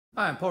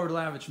Hi, I'm Paul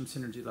Rudalavage from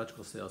Synergy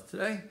Electrical Sales.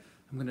 Today,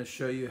 I'm going to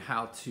show you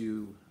how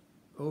to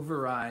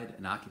override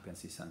an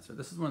occupancy sensor.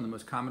 This is one of the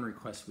most common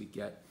requests we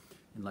get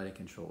in lighting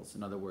controls.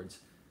 In other words,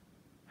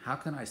 how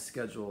can I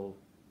schedule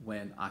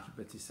when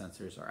occupancy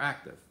sensors are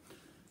active?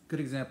 A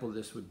good example of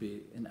this would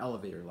be an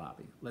elevator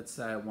lobby. Let's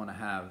say I want to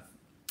have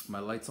my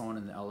lights on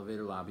in the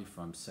elevator lobby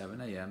from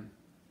 7 a.m.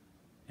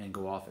 and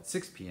go off at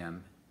 6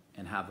 p.m.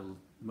 and have the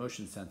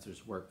motion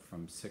sensors work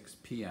from 6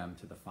 p.m.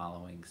 to the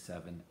following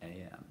 7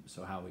 a.m.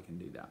 So how we can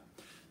do that.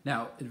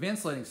 Now,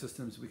 advanced lighting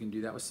systems, we can do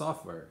that with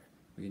software.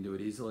 We can do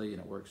it easily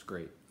and it works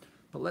great.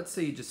 But let's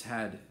say you just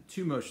had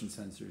two motion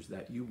sensors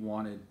that you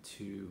wanted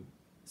to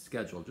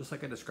schedule, just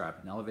like I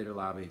described, an elevator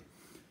lobby.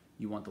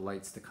 You want the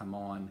lights to come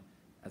on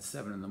at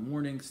 7 in the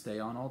morning,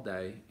 stay on all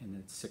day, and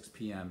at 6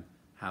 p.m.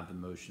 have the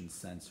motion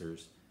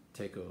sensors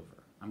take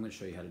over. I'm going to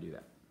show you how to do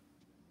that.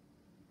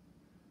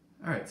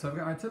 All right, so I've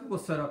got my typical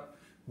setup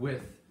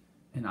with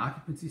an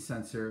occupancy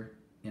sensor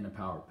in a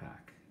power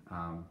pack.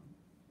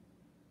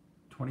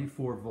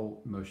 24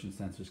 volt motion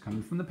sensors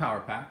coming from the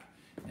power pack.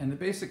 And the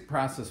basic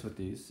process with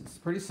these is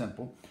pretty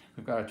simple.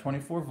 We've got our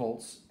 24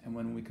 volts, and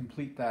when we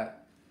complete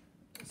that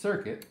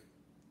circuit,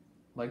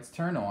 lights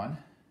turn on,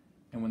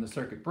 and when the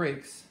circuit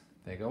breaks,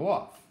 they go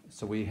off.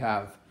 So we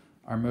have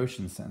our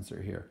motion sensor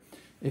here.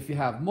 If you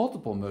have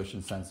multiple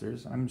motion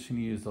sensors, I'm just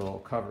going to use the little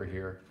cover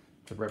here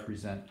to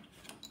represent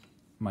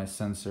my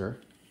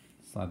sensor,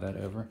 slide that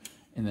over,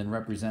 and then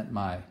represent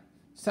my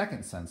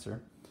second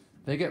sensor.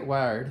 They get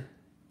wired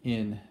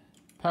in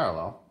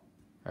parallel,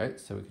 right?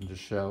 So we can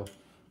just show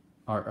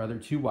our other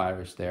two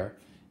wires there.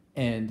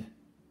 And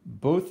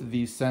both of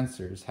these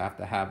sensors have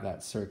to have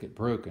that circuit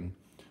broken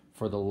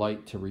for the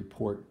light to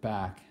report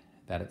back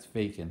that it's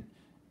vacant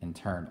and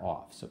turn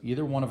off. So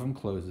either one of them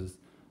closes,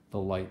 the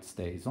light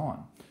stays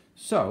on.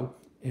 So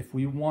if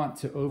we want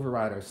to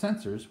override our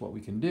sensors, what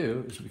we can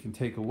do is we can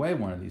take away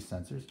one of these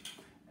sensors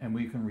and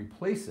we can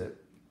replace it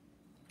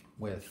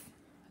with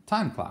a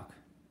time clock.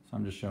 So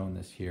I'm just showing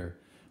this here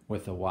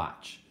with a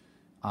watch.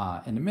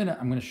 In a minute,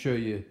 I'm going to show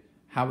you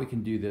how we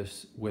can do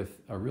this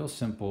with a real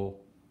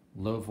simple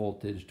low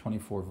voltage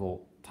 24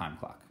 volt time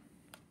clock.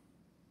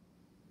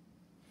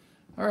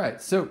 All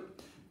right, so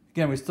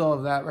again, we still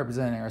have that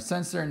representing our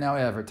sensor. Now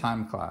we have our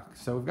time clock.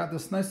 So we've got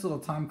this nice little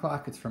time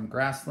clock. It's from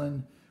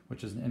Grasslin,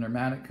 which is an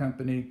Intermatic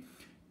company.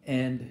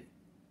 And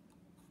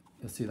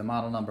you'll see the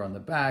model number on the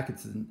back.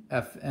 It's an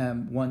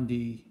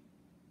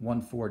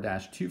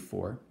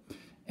FM1D14-24.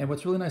 And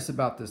what's really nice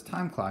about this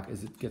time clock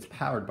is it gets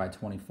powered by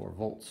 24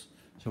 volts.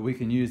 So we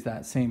can use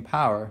that same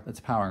power that's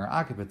powering our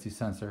occupancy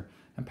sensor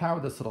and power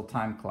this little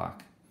time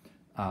clock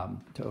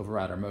to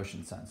override our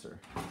motion sensor.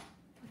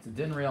 It's a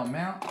DIN rail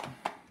mount.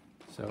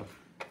 So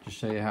just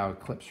show you how it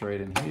clips right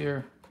in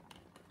here.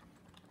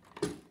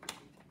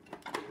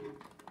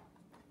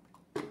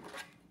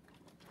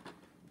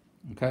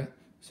 Okay,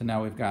 so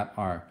now we've got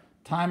our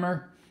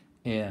timer,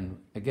 and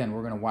again,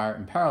 we're going to wire it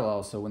in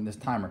parallel, so when this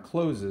timer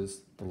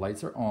closes, the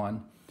lights are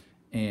on,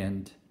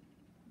 and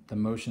the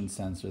motion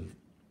sensor,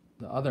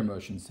 the other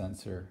motion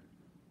sensor,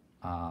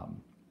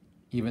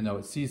 even though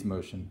it sees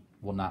motion,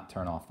 will not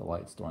turn off the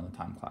lights during the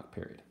time clock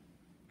period.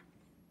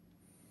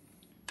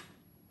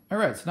 All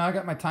right, so now I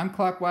got my time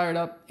clock wired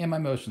up and my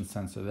motion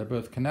sensor. They're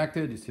both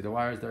connected. You see the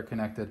wires, they're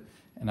connected,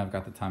 and I've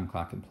got the time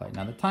clock in play.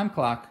 Now the time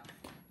clock,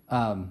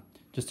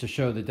 just to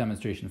show the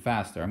demonstration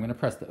faster, I'm going to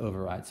press the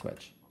override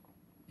switch.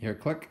 Here,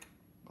 click,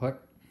 click.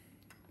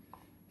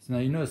 So now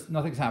you notice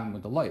nothing's happening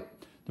with the light.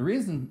 The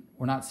reason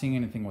we're not seeing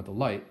anything with the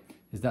light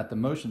is that the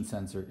motion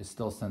sensor is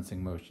still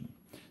sensing motion.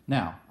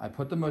 Now, I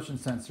put the motion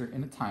sensor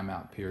in a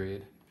timeout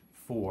period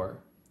for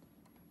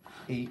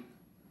 8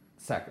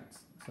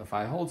 seconds. So if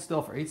I hold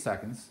still for 8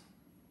 seconds,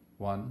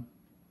 1,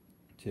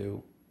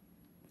 2,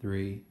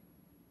 3,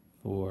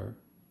 4,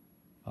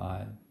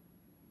 5,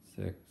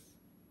 6,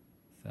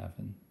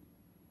 7,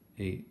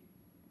 8.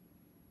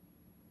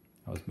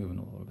 I was moving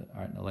a little bit.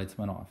 All right, the lights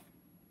went off.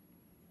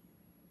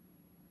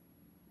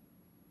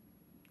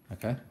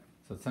 Okay,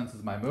 so it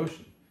senses my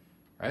motion,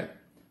 right?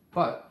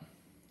 But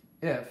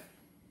if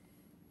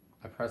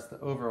I press the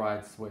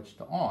override switch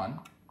to on,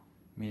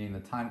 meaning the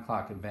time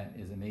clock event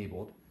is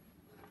enabled,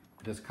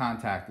 this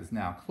contact is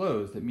now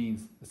closed, it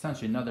means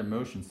essentially another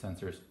motion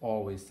sensor is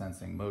always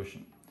sensing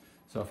motion.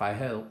 So if I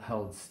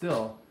held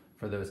still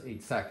for those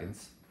 8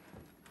 seconds,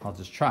 I'll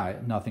just try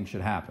it, nothing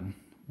should happen.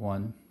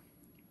 1,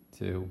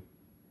 2,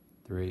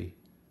 3,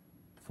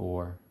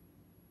 4,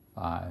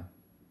 5,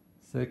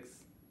 6,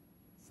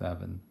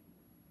 7,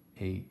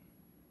 8,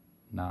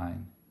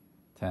 9,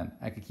 10.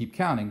 I could keep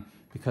counting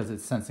because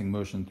it's sensing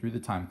motion through the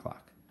time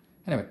clock.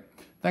 Anyway,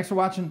 thanks for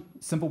watching.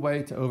 Simple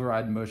way to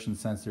override motion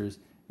sensors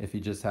if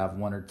you just have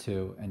one or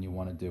two and you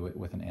want to do it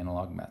with an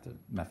analog method.